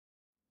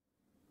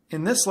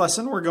In this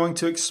lesson, we're going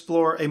to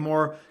explore a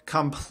more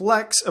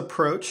complex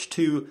approach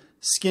to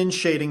skin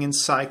shading in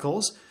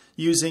cycles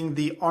using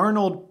the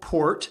Arnold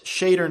Port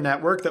shader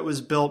network that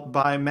was built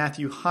by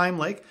Matthew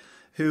Heimlich,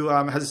 who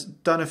has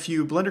done a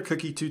few Blender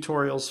Cookie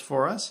tutorials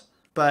for us.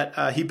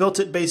 But he built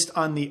it based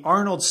on the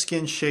Arnold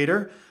skin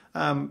shader,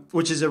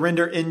 which is a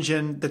render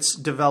engine that's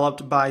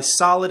developed by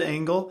Solid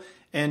Angle,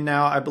 and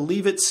now I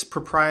believe it's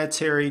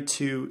proprietary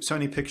to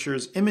Sony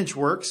Pictures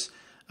ImageWorks.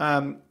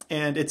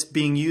 And it's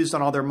being used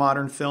on all their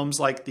modern films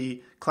like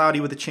the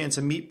Cloudy with a Chance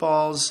of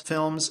Meatballs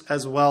films,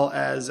 as well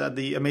as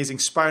the Amazing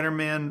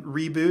Spider-Man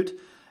reboot.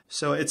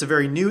 So it's a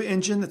very new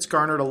engine that's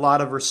garnered a lot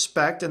of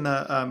respect in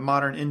the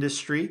modern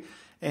industry.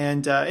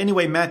 And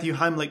anyway, Matthew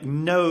Heimlich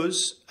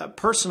knows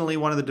personally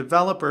one of the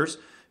developers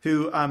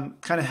who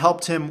kind of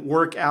helped him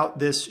work out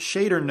this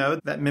shader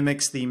node that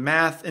mimics the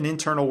math and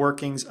internal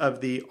workings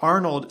of the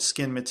Arnold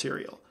skin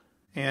material.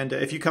 And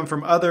if you come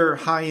from other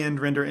high-end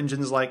render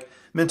engines like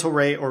Mental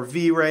Ray or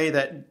V-Ray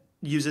that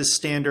uses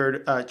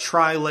standard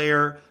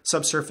tri-layer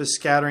subsurface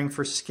scattering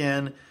for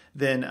skin,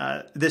 then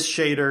this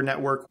shader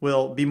network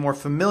will be more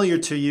familiar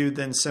to you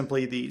than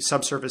simply the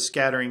subsurface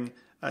scattering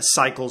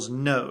cycles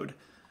node.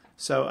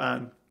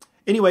 So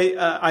anyway,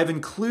 I've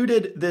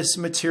included this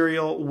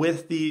material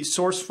with the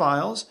source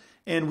files,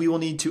 and we will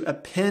need to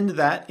append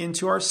that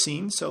into our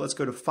scene. So let's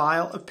go to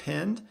File,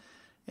 Append,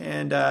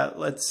 and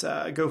let's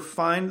go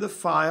find the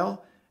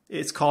file.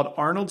 It's called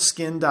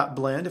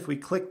arnoldskin.blend. If we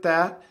click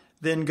that,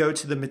 then go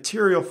to the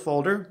material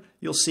folder,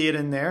 you'll see it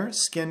in there,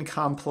 Skin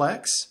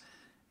Complex.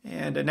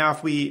 And now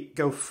if we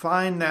go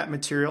find that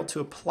material to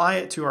apply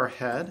it to our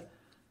head,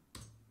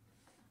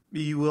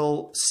 you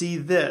will see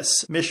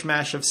this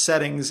mishmash of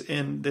settings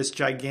in this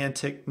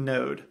gigantic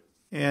node.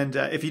 And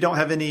if you don't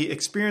have any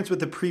experience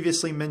with the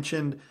previously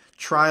mentioned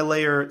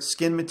tri-layer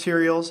skin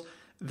materials,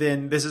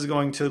 then this is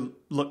going to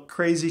look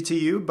crazy to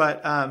you.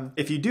 But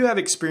if you do have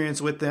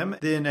experience with them,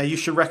 then you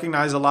should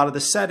recognize a lot of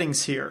the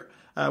settings here,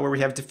 where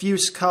we have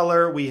diffuse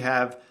color, we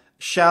have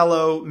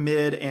shallow,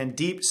 mid, and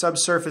deep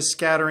subsurface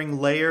scattering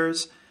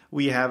layers,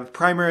 we have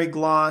primary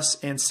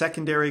gloss and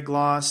secondary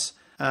gloss.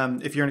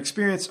 If you're an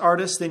experienced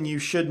artist, then you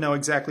should know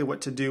exactly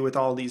what to do with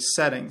all these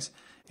settings.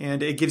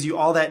 And it gives you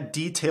all that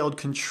detailed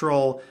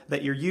control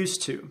that you're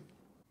used to.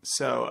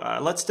 So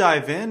let's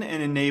dive in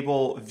and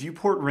enable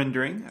viewport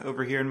rendering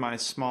over here in my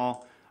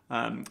small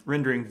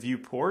rendering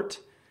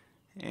viewport.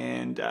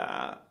 And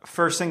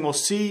first thing we'll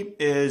see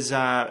is,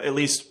 at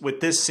least with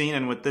this scene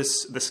and with the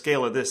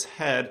scale of this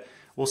head,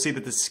 we'll see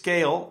that the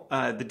scale,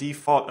 the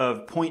default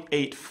of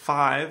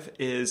 0.85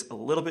 is a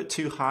little bit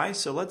too high.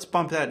 So let's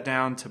bump that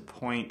down to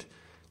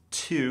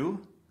 0.2,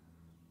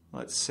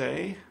 let's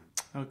say.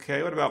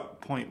 Okay, what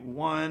about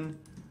 0.1?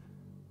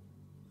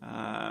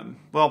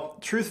 Well,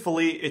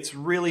 truthfully, it's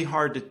really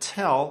hard to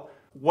tell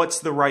what's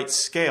the right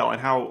scale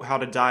and how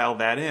to dial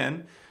that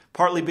in,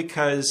 partly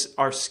because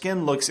our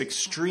skin looks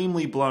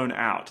extremely blown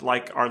out,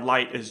 like our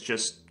light is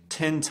just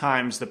 10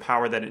 times the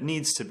power that it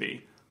needs to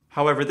be.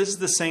 However, this is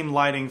the same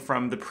lighting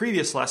from the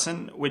previous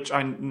lesson, which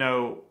I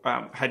know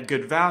had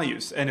good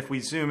values. And if we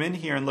zoom in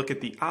here and look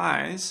at the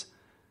eyes,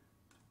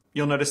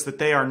 you'll notice that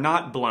they are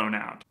not blown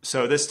out.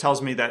 So this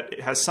tells me that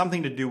it has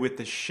something to do with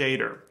the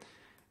shader.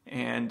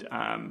 And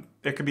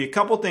there could be a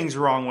couple things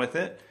wrong with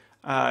it.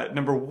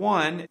 Number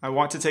one, I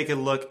want to take a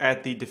look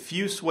at the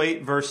diffuse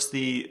weight versus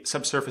the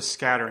subsurface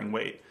scattering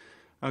weight.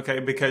 Okay,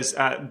 because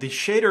the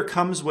shader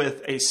comes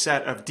with a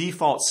set of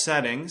default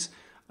settings,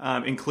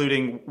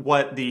 including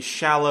what the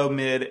shallow,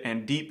 mid,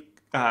 and deep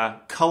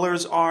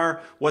colors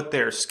are, what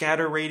their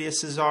scatter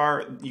radiuses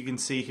are. You can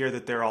see here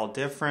that they're all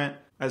different,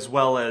 as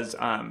well as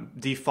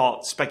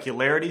default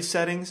specularity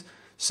settings.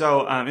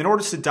 So in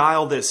order to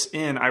dial this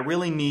in, I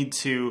really need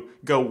to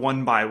go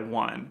one by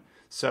one.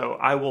 So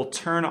I will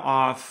turn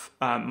off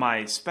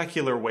my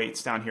specular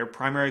weights down here.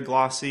 Primary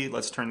glossy,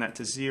 let's turn that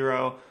to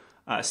 0.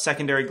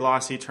 Secondary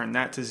glossy, turn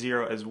that to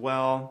 0 as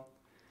well.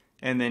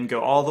 And then go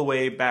all the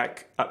way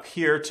back up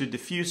here to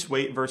diffuse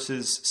weight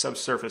versus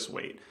subsurface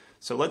weight.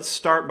 So let's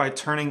start by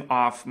turning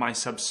off my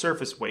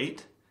subsurface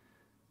weight.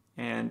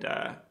 And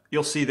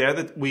you'll see there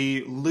that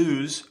we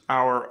lose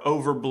our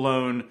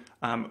overblown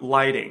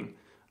lighting.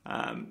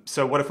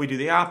 So what if we do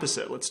the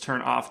opposite? Let's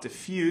turn off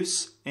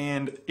diffuse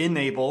and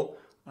enable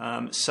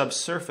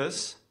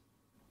subsurface.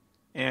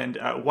 And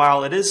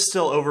while it is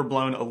still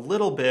overblown a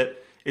little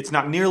bit, it's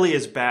not nearly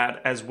as bad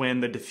as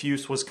when the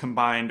diffuse was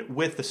combined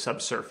with the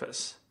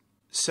subsurface.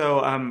 So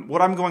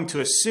what I'm going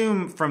to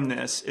assume from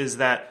this is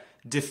that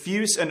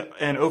diffuse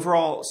and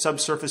overall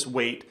subsurface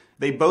weight,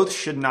 they both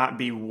should not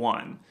be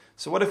 1.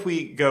 So what if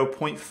we go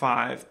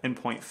 0.5 and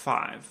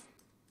 0.5?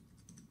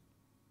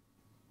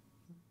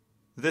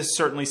 This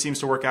certainly seems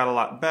to work out a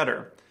lot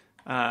better.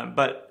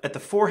 But at the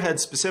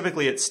forehead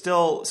specifically, it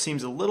still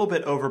seems a little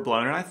bit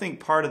overblown. And I think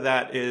part of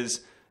that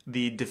is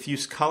the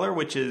diffuse color,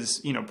 which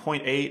is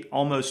 0.8,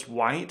 almost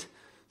white.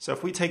 So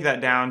if we take that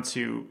down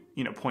to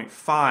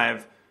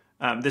 0.5,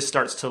 this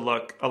starts to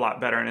look a lot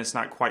better and it's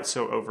not quite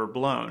so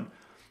overblown.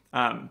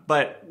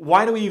 But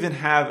why do we even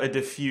have a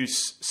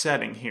diffuse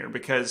setting here?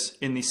 Because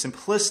in the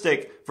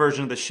simplistic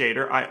version of the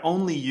shader, I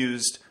only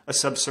used a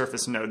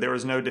subsurface node. There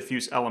was no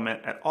diffuse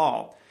element at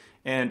all.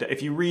 And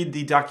if you read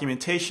the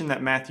documentation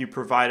that Matthew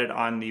provided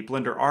on the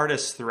Blender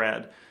Artist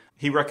thread,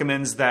 he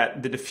recommends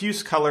that the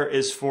diffuse color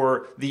is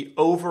for the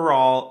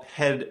overall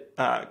head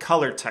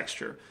color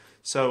texture.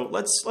 So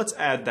let's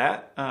add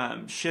that.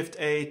 Shift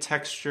A,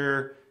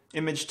 texture,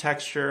 image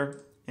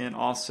texture, and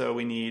also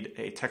we need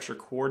a texture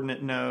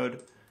coordinate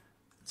node.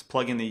 Let's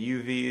plug in the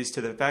UVs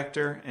to the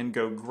vector and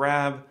go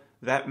grab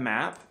that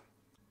map.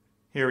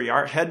 Here we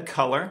are, head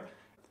color.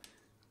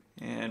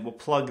 And we'll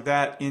plug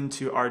that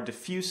into our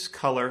diffuse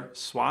color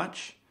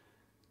swatch.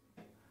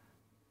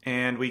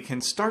 And we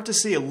can start to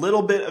see a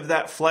little bit of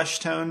that flesh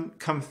tone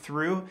come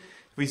through.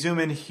 If we zoom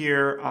in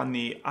here on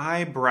the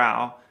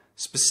eyebrow,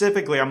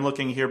 specifically I'm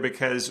looking here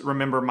because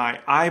remember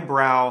my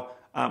eyebrow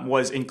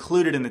was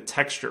included in the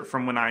texture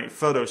from when I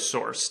photo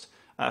sourced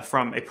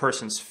from a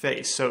person's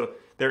face. So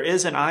there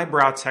is an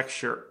eyebrow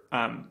texture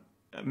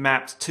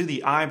mapped to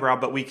the eyebrow,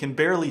 but we can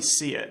barely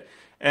see it.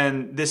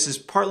 And this is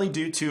partly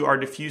due to our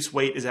diffuse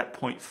weight is at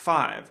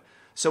 0.5.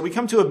 So we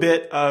come to a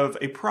bit of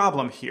a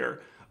problem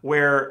here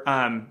where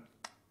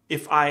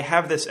if I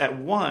have this at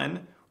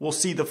 1, we'll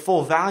see the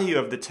full value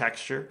of the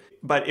texture.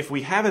 But if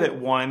we have it at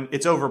 1,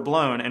 it's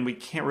overblown and we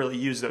can't really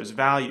use those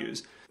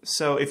values.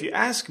 So if you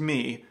ask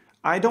me,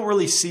 I don't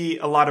really see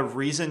a lot of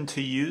reason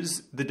to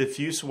use the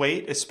diffuse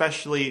weight,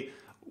 especially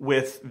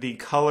with the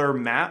color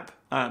map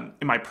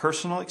in my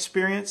personal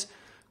experience,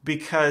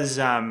 because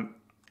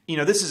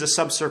this is a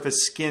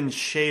subsurface skin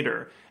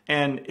shader,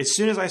 and as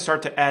soon as I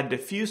start to add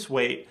diffuse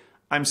weight,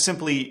 I'm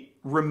simply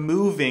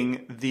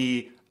removing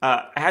the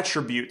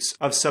attributes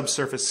of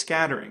subsurface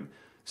scattering.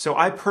 So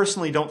I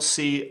personally don't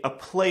see a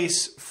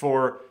place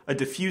for a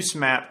diffuse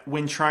map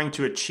when trying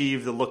to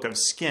achieve the look of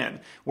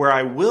skin. Where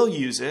I will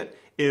use it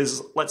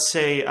is, let's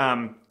say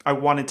I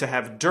wanted to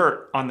have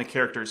dirt on the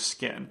character's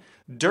skin.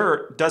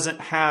 Dirt doesn't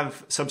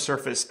have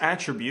subsurface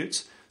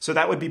attributes, so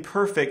that would be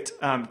perfect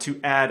to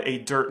add a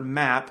dirt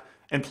map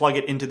and plug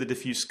it into the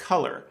diffuse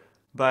color.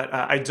 But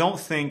I don't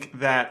think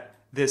that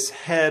this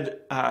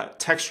head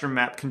texture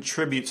map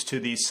contributes to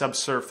the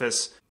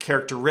subsurface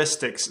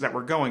characteristics that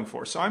we're going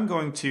for. So I'm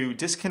going to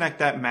disconnect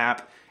that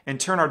map and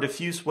turn our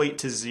diffuse weight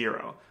to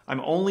 0. I'm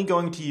only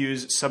going to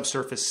use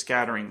subsurface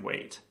scattering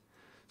weight.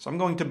 So I'm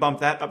going to bump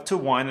that up to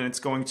 1, and it's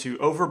going to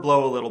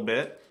overblow a little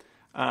bit.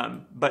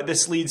 But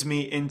this leads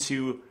me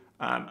into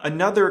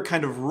another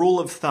kind of rule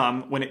of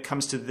thumb when it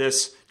comes to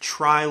this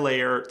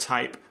tri-layer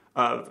type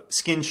of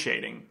skin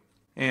shading.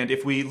 And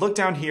if we look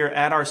down here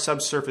at our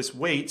subsurface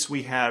weights,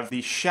 we have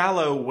the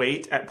shallow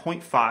weight at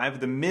 0.5,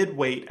 the mid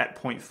weight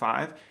at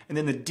 0.5, and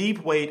then the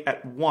deep weight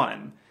at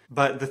 1.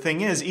 But the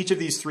thing is, each of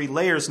these 3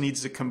 layers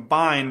needs to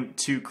combine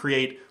to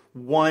create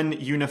one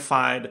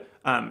unified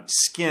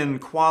skin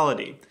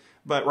quality.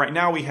 But right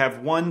now we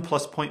have 1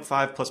 plus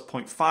 0.5 plus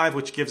 0.5,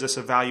 which gives us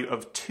a value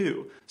of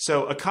 2.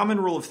 So a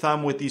common rule of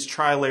thumb with these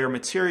tri-layer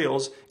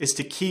materials is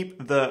to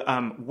keep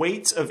the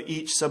weights of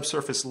each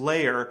subsurface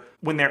layer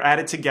when they're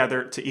added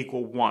together to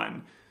equal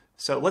 1.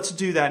 So let's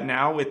do that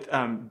now with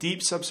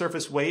deep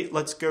subsurface weight.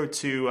 Let's go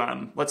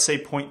to, let's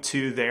say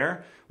 0.2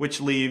 there,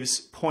 which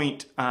leaves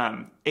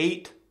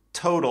 0.8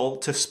 total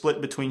to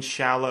split between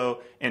shallow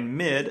and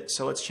mid.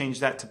 So let's change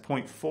that to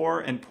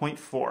 0.4 and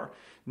 0.4.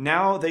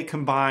 Now they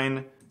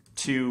combine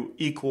to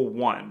equal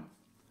 1.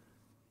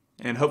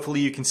 And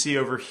hopefully you can see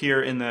over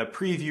here in the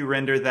preview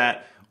render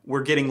that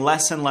we're getting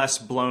less and less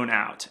blown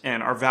out,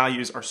 and our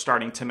values are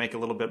starting to make a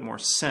little bit more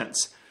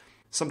sense.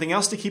 Something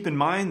else to keep in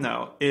mind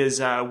though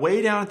is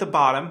way down at the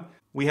bottom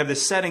we have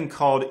this setting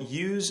called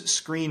Use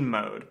Screen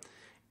Mode.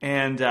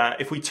 And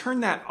if we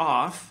turn that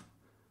off,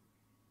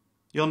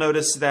 you'll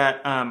notice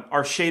that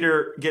our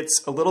shader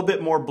gets a little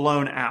bit more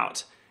blown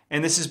out.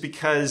 And this is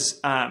because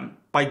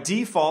by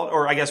default,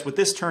 or I guess with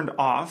this turned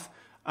off,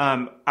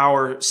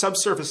 our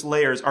subsurface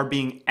layers are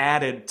being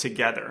added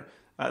together.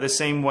 The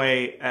same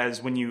way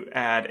as when you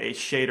add a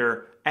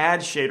add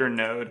shader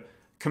node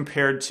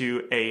compared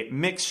to a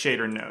mix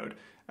shader node.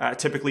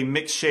 Typically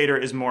mix shader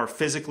is more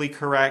physically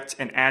correct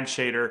and add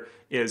shader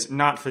is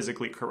not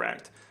physically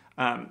correct.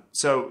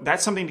 So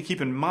that's something to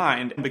keep in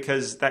mind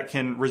because that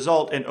can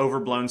result in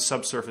overblown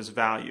subsurface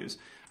values.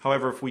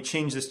 However, if we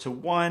change this to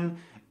 1,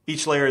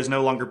 each layer is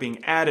no longer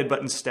being added, but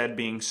instead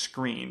being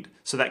screened.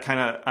 So that kind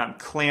of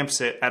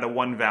clamps it at a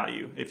 1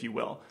 value, if you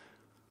will.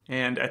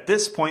 And at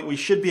this point, we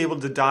should be able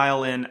to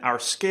dial in our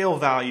scale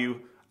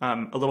value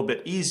a little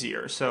bit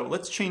easier. So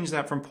let's change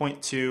that from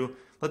 0.2.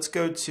 Let's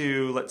go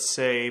to, let's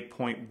say,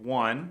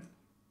 0.1.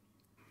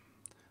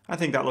 I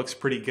think that looks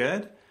pretty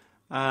good.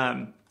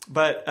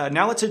 But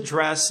now let's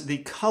address the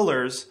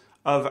colors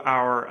of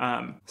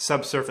our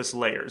subsurface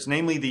layers,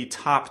 namely the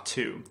top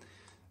 2.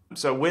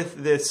 So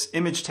with this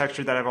image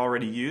texture that I've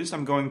already used,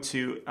 I'm going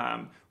to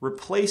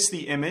replace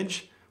the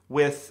image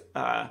with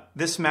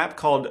this map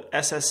called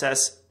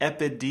SSS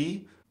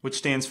Epid, which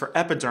stands for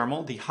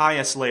epidermal, the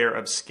highest layer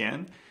of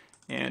skin.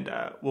 And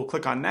we'll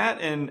click on that,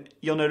 and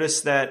you'll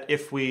notice that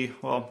if we,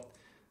 well,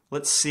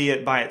 Let's see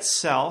it by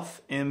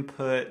itself.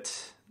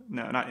 Input,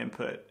 no, not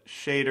input,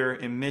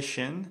 shader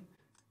emission.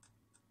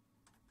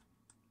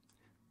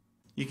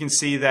 You can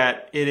see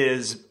that it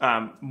is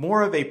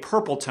more of a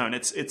purple tone.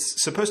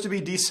 It's supposed to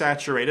be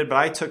desaturated, but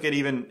I took it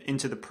even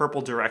into the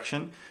purple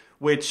direction,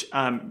 which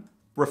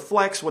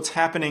reflects what's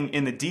happening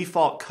in the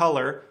default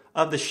color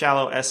of the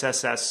shallow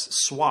SSS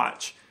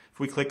swatch. If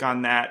we click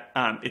on that,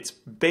 it's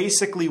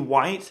basically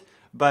white,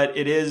 but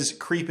it is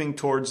creeping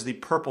towards the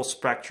purple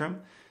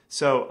spectrum.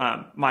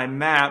 So my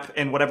map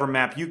and whatever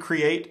map you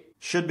create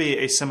should be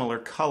a similar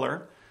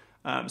color.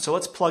 So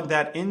let's plug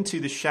that into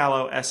the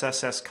shallow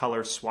SSS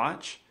color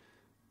swatch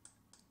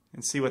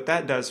and see what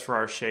that does for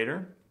our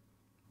shader,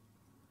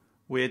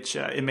 which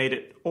it made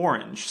it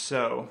orange.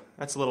 So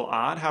that's a little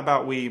odd. How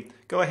about we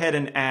go ahead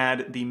and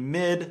add the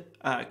mid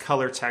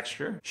color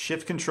texture.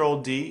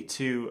 Shift-Control-D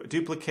to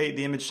duplicate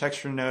the image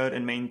texture node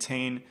and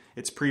maintain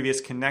its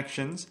previous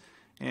connections.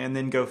 And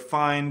then go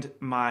find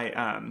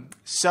my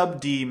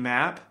sub-D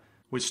map,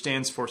 which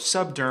stands for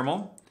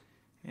subdermal.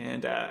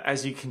 And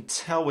as you can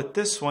tell with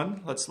this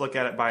one, let's look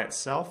at it by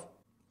itself.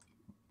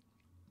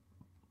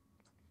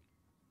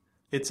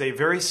 It's a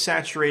very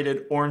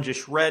saturated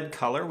orangish red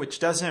color, which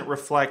doesn't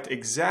reflect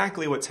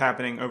exactly what's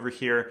happening over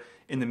here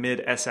in the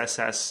mid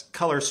SSS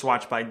color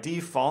swatch by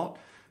default.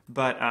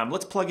 But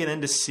let's plug it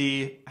in to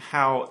see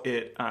how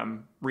it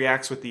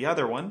reacts with the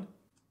other one.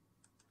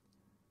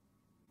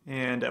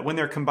 And when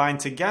they're combined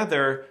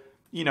together,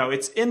 you know,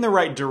 it's in the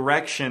right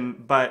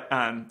direction, but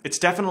it's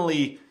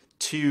definitely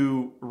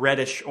too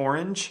reddish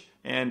orange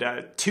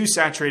and too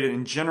saturated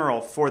in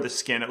general for the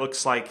skin. It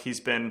looks like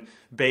he's been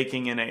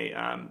baking in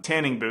a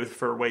tanning booth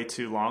for way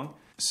too long.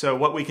 So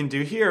what we can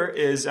do here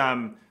is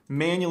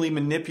manually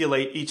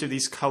manipulate each of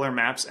these color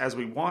maps as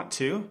we want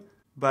to.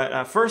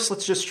 But first,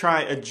 let's just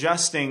try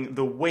adjusting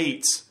the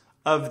weights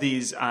of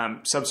these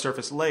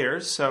subsurface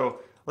layers.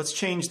 So let's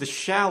change the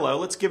shallow.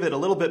 Let's give it a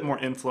little bit more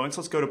influence.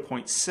 Let's go to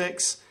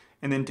 0.6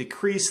 and then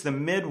decrease the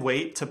mid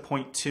weight to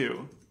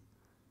 0.2.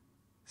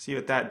 See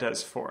what that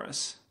does for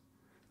us.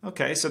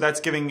 Okay, so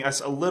that's giving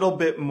us a little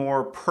bit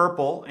more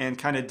purple and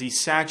kind of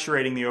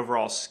desaturating the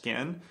overall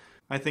skin.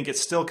 I think it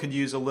still could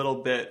use a little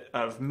bit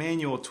of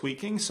manual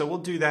tweaking, so we'll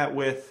do that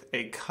with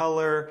a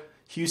color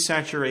hue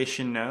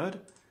saturation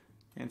node.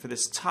 And for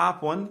this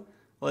top one,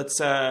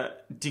 let's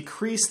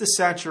decrease the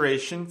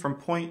saturation from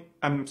 1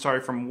 to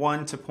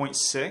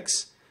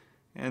 0.6,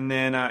 and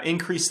then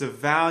increase the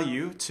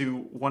value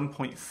to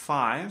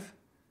 1.5.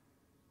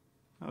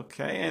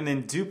 Okay, and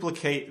then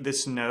duplicate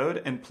this node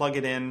and plug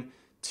it in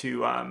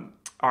to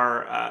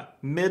our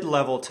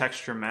mid-level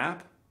texture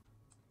map.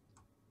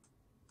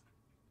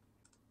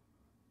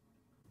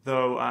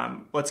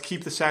 Though let's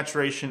keep the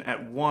saturation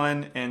at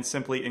 1 and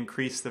simply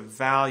increase the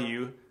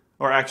value,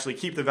 or actually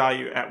keep the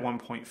value at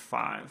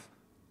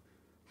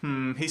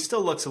 1.5. He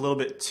still looks a little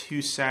bit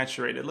too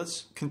saturated.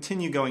 Let's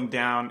continue going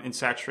down in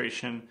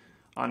saturation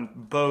on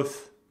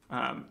both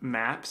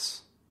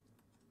maps.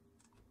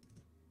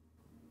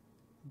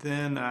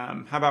 Then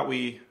how about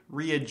we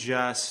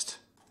readjust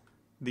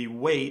the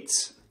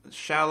weights?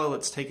 Shallow,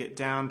 let's take it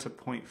down to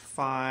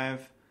 0.5,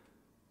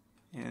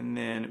 and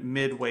then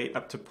mid weight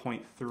up to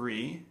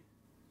 0.3.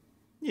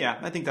 Yeah,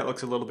 I think that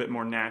looks a little bit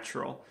more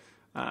natural.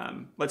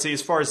 Let's see,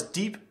 as far as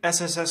deep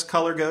SSS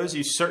color goes,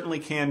 you certainly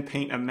can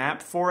paint a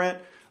map for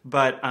it,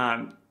 but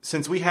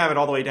since we have it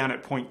all the way down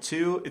at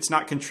 0.2, it's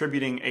not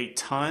contributing a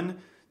ton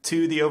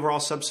to the overall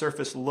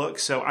subsurface look,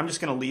 so I'm just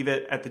going to leave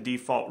it at the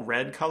default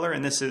red color,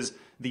 and this is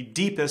the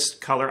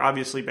deepest color,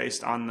 obviously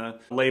based on the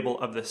label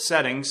of the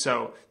setting,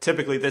 so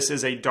typically this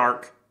is a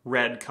dark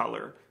red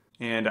color.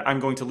 And I'm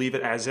going to leave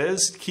it as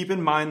is. Keep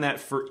in mind that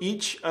for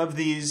each of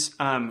these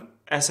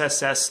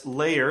SSS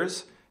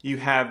layers, you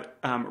have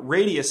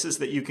radiuses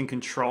that you can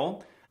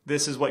control.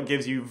 This is what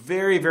gives you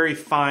very, very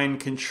fine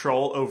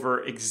control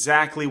over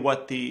exactly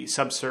what the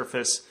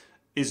subsurface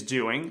is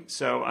doing.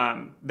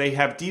 So they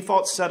have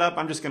defaults set up.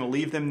 I'm just going to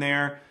leave them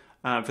there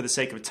for the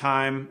sake of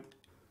time.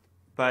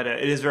 But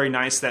it is very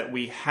nice that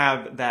we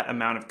have that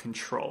amount of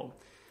control.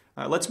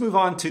 Let's move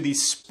on to the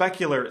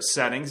specular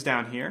settings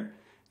down here.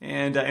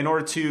 And in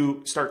order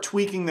to start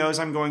tweaking those,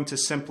 I'm going to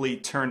simply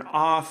turn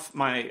off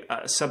my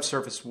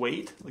subsurface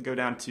weight. I'll go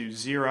down to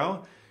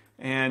 0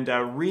 and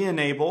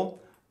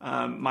re-enable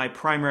my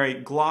primary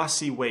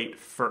glossy weight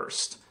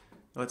first.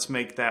 Let's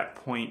make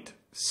that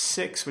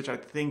 0.6, which I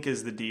think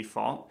is the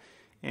default.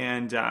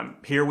 And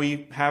here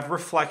we have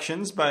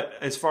reflections, but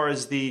as far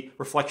as the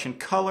reflection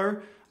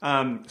color,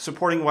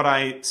 supporting what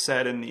I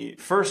said in the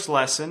first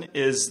lesson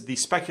is the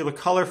specular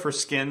color for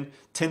skin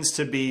tends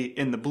to be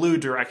in the blue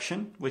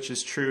direction, which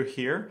is true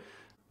here.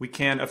 We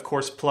can, of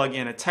course, plug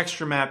in a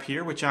texture map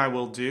here, which I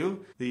will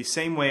do the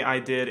same way I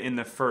did in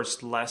the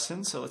first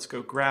lesson. So let's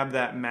go grab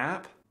that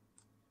map,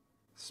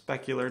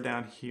 specular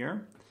down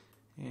here.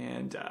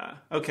 And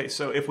okay,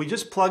 so if we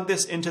just plug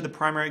this into the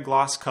primary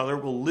gloss color,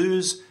 we'll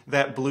lose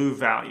that blue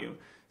value.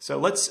 So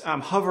let's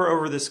hover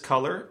over this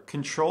color,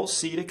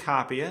 Control-C to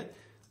copy it,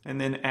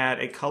 and then add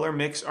a color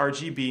mix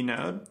RGB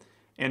node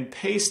and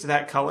paste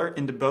that color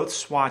into both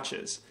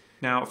swatches.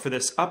 Now for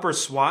this upper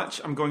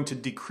swatch, I'm going to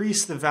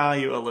decrease the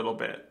value a little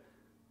bit,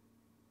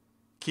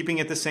 keeping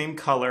it the same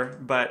color,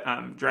 but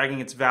dragging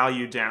its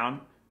value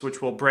down,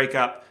 which will break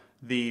up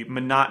the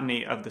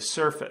monotony of the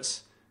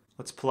surface.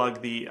 Let's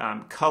plug the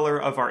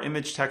color of our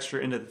image texture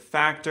into the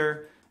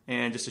factor,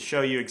 and just to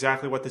show you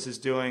exactly what this is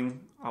doing,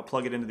 I'll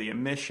plug it into the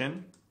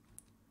emission.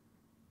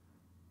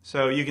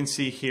 So you can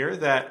see here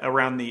that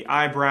around the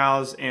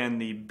eyebrows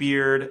and the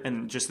beard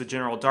and just the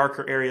general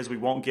darker areas, we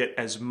won't get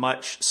as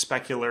much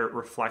specular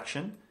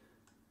reflection.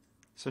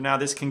 So now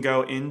this can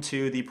go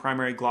into the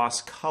primary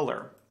gloss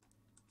color.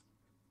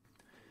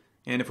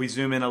 And if we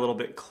zoom in a little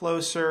bit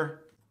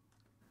closer,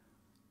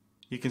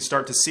 you can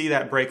start to see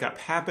that breakup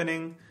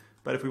happening.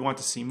 But if we want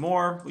to see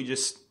more, we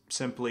just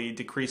simply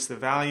decrease the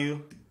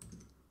value.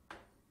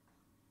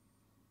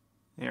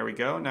 There we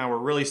go. Now we're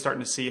really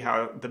starting to see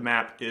how the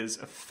map is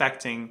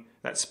affecting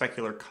that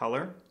specular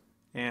color.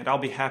 And I'll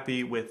be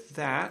happy with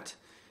that.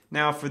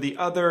 Now for the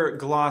other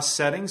gloss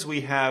settings,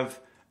 we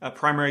have a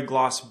primary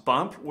gloss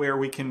bump where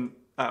we can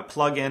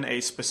plug in a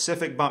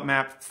specific bump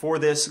map for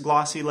this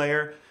glossy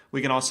layer.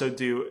 We can also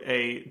do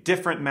a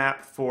different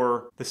map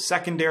for the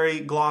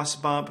secondary gloss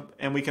bump,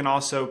 and we can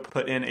also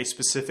put in a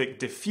specific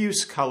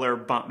diffuse color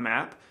bump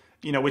map,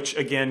 which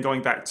again,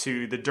 going back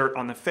to the dirt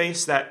on the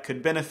face, that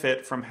could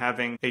benefit from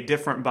having a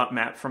different bump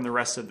map from the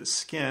rest of the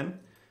skin.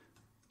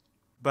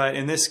 But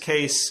in this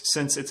case,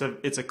 since it's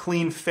a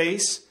clean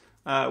face,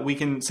 we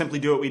can simply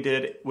do what we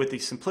did with the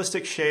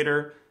simplistic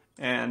shader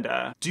and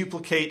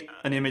duplicate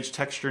an image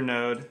texture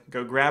node,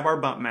 go grab our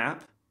bump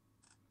map,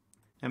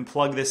 and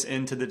plug this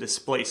into the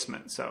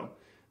displacement. So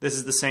this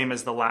is the same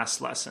as the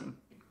last lesson.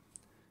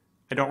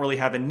 I don't really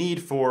have a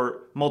need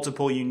for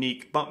multiple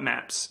unique bump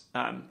maps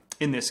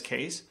in this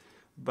case,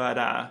 but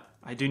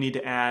I do need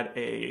to add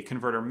a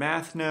converter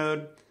math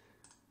node,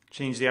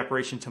 change the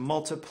operation to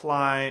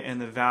multiply,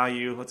 and the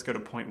value, let's go to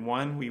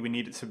 0.1. We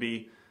need it to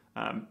be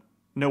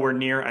nowhere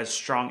near as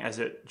strong as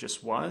it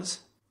just was.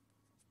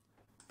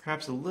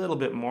 Perhaps a little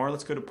bit more.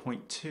 Let's go to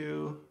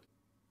 0.2.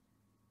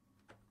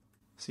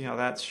 See how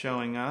that's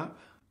showing up.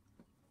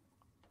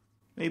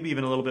 Maybe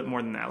even a little bit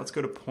more than that. Let's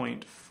go to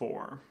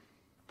 0.4.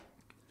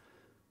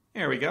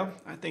 There we go.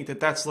 I think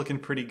that's looking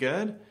pretty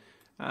good.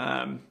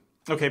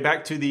 Okay,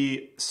 back to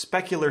the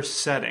specular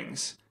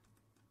settings,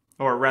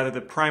 or rather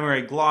the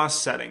primary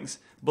gloss settings.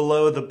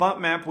 Below the bump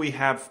map, we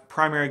have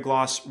primary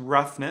gloss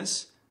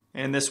roughness,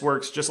 and this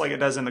works just like it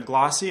does in the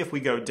glossy. If we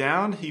go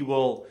down, he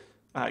will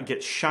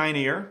get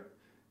shinier,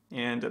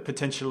 and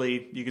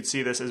potentially you could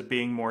see this as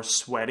being more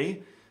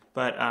sweaty,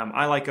 but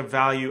I like a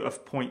value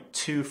of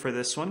 0.2 for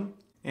this one.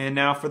 And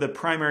now for the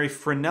primary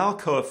Fresnel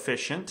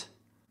coefficient,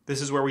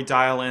 this is where we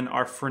dial in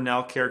our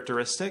Fresnel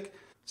characteristic.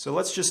 So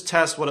let's just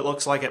test what it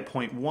looks like at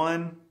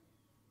 0.1.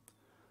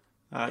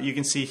 You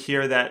can see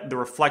here that the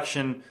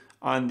reflection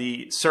on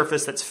the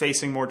surface that's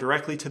facing more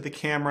directly to the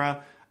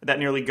camera, that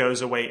nearly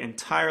goes away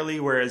entirely,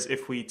 whereas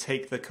if we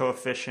take the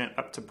coefficient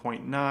up to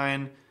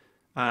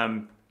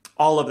 0.9,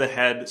 all of the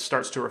head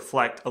starts to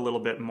reflect a little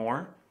bit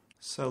more.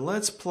 So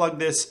let's plug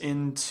this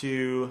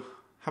into,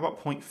 how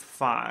about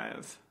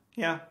 0.5?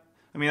 Yeah,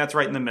 I mean, that's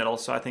right in the middle,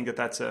 so I think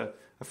that's a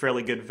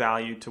fairly good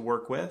value to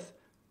work with.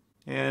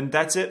 And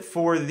that's it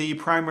for the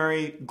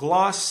primary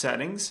gloss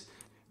settings.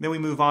 Then we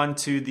move on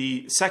to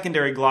the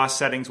secondary gloss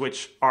settings,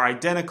 which are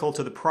identical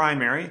to the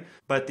primary,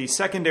 but the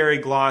secondary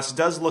gloss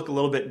does look a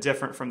little bit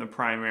different from the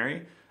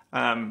primary.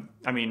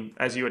 I mean,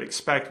 as you would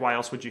expect, why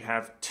else would you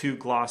have two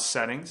gloss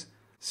settings?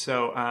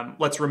 So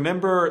let's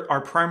remember our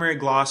primary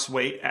gloss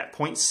weight at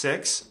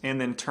 0.6 and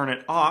then turn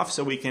it off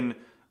so we can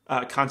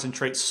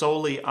concentrate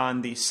solely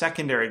on the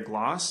secondary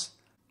gloss.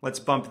 Let's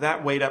bump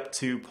that weight up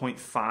to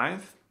 0.5.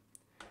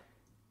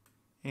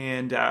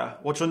 And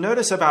what you'll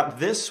notice about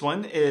this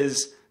one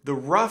is the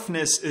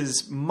roughness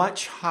is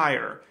much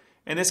higher.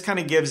 And this kind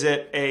of gives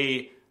it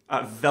a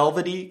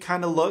velvety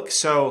kind of look.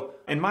 So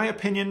in my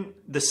opinion,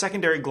 the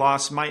secondary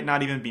gloss might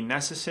not even be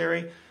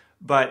necessary.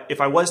 But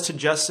if I was to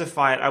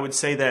justify it, I would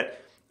say that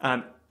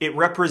it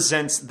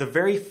represents the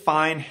very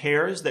fine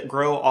hairs that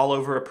grow all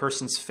over a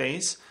person's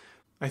face.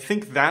 I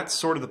think that's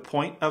sort of the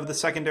point of the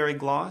secondary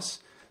gloss.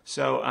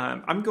 So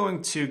I'm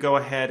going to go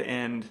ahead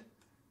and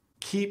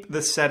keep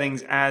the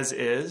settings as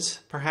is.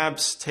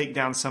 Perhaps take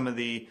down some of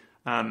the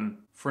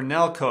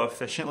Fresnel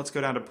coefficient. Let's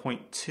go down to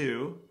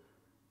 0.2.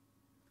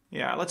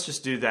 Yeah, let's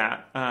just do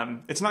that.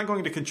 It's not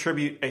going to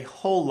contribute a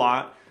whole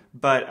lot,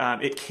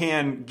 but it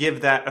can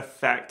give that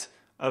effect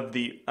of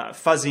the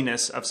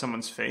fuzziness of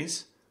someone's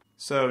face.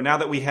 So now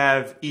that we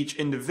have each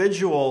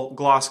individual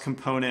gloss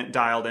component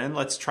dialed in,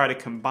 let's try to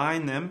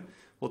combine them.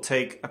 We'll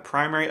take a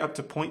primary up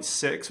to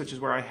 0.6, which is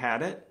where I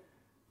had it.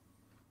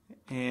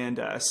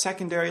 And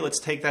secondary, let's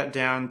take that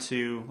down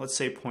to, let's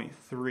say,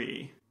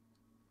 0.3.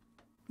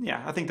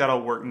 Yeah, I think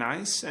that'll work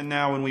nice. And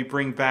now when we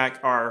bring back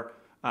our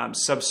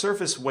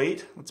subsurface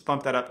weight, let's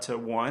bump that up to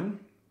 1.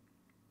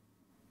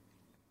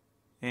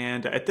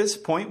 And at this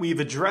point, we've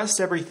addressed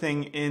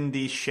everything in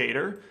the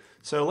shader.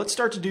 So let's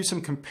start to do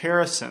some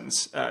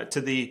comparisons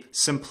to the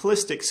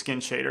simplistic skin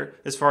shader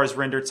as far as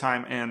render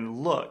time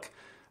and look.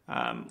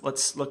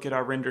 Let's look at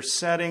our render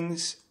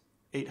settings,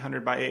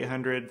 800 by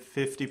 800,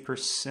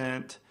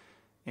 50%,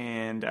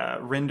 and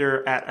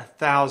render at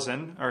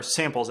 1,000, or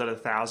samples at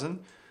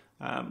 1,000.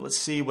 Let's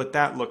see what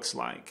that looks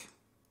like.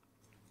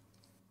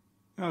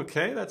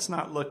 Okay, that's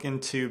not looking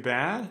too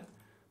bad.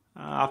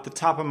 Off the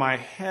top of my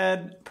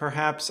head,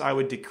 perhaps I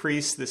would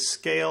decrease the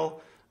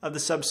scale of the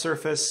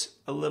subsurface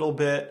a little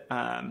bit.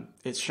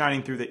 It's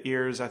shining through the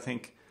ears, I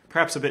think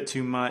perhaps a bit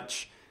too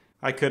much.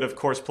 I could, of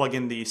course, plug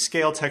in the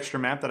scale texture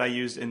map that I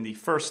used in the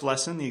first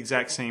lesson the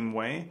exact same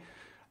way.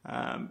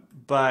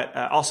 But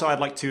also I'd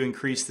like to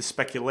increase the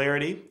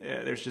specularity.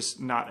 There's just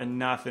not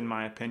enough in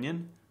my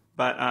opinion.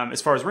 But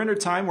as far as render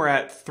time, we're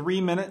at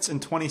 3 minutes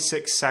and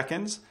 26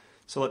 seconds.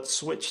 So let's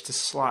switch to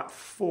slot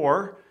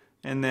 4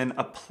 and then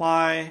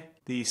apply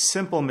the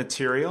simple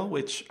material,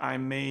 which I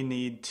may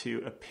need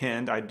to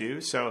append. I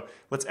do. So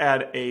let's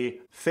add a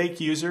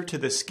fake user to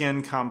the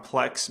skin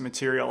complex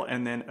material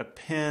and then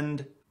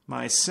append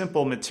my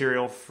simple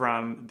material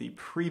from the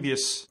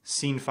previous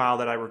scene file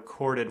that I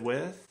recorded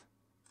with.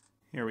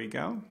 Here we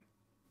go.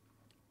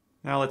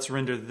 Now let's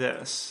render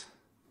this.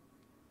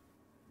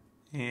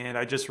 And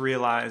I just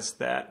realized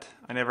that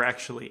I never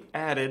actually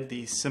added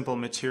the simple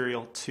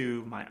material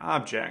to my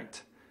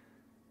object.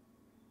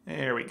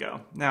 There we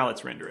go. Now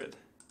let's render it.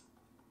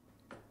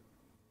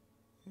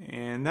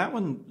 And that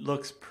one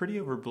looks pretty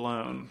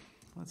overblown.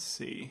 Let's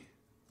see.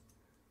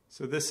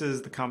 So this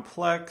is the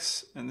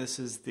complex and this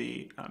is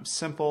the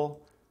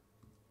simple.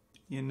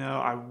 You know,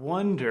 I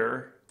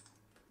wonder,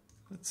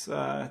 let's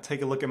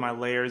take a look at my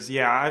layers.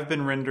 Yeah, I've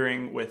been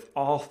rendering with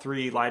all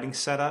 3 lighting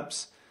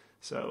setups.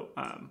 So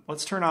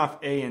let's turn off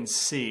A and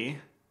C.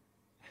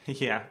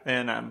 Yeah,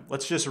 and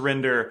let's just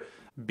render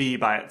B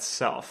by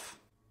itself.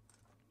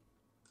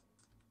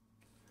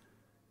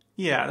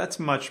 Yeah, that's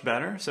much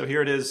better. So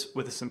here it is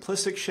with a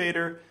simplistic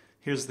shader.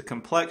 Here's the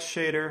complex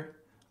shader.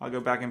 I'll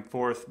go back and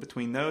forth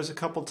between those a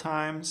couple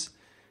times.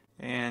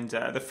 And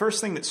the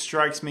first thing that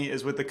strikes me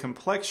is with the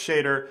complex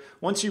shader,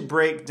 once you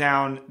break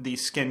down the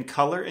skin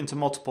color into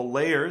multiple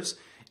layers,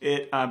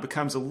 it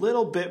becomes a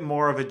little bit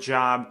more of a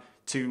job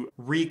to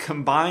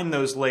recombine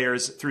those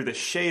layers through the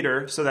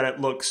shader so that it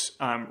looks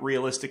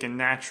realistic and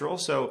natural.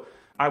 So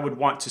I would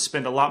want to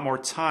spend a lot more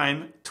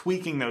time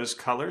tweaking those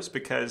colors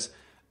because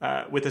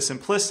with the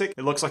simplistic,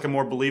 it looks like a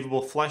more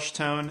believable flesh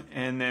tone.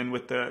 And then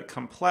with the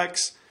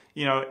complex,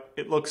 you know,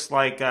 it looks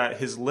like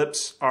his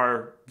lips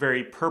are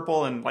very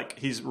purple and like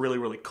he's really,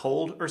 really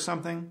cold or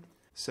something.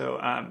 So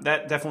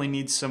that definitely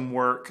needs some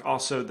work.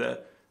 Also,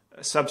 the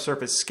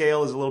subsurface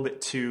scale is a little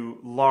bit too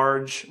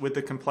large with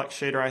the complex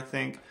shader, I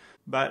think.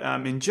 But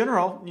in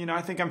general, you know,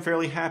 I think I'm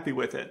fairly happy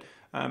with it,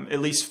 at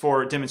least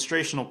for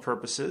demonstrational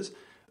purposes.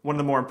 One of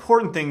the more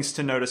important things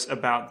to notice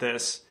about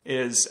this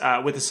is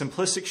with the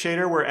simplistic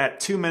shader, we're at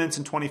 2 minutes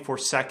and 24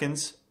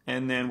 seconds.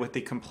 And then with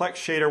the complex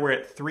shader, we're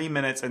at 3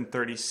 minutes and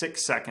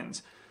 36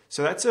 seconds.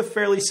 So that's a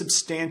fairly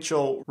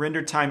substantial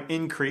render time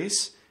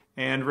increase.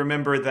 And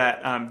remember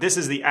that this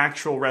is the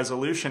actual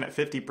resolution at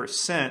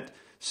 50%.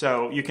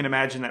 So you can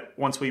imagine that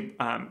once we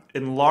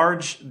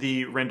enlarge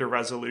the render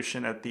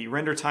resolution, that the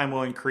render time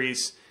will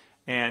increase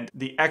and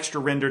the extra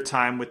render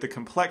time with the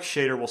complex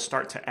shader will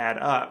start to add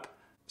up.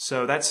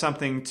 So that's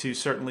something to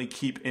certainly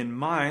keep in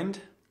mind.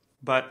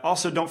 But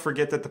also don't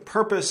forget that the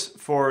purpose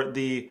for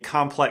the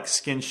complex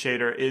skin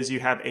shader is you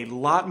have a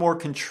lot more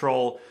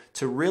control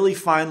to really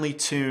finely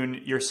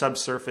tune your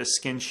subsurface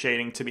skin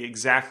shading to be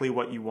exactly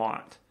what you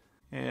want.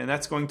 And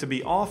that's going to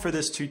be all for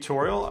this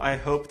tutorial. I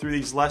hope through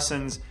these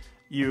lessons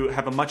you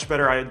have a much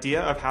better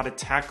idea of how to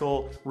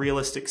tackle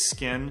realistic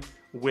skin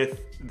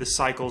with the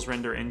Cycles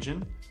render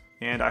engine.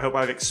 And I hope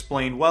I've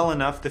explained well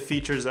enough the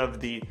features of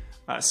the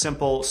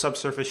simple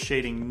subsurface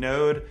shading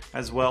node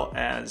as well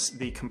as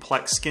the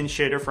complex skin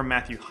shader from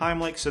Matthew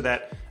Heimlich so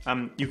that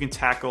you can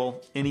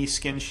tackle any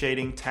skin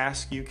shading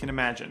task you can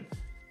imagine.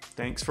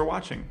 Thanks for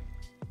watching.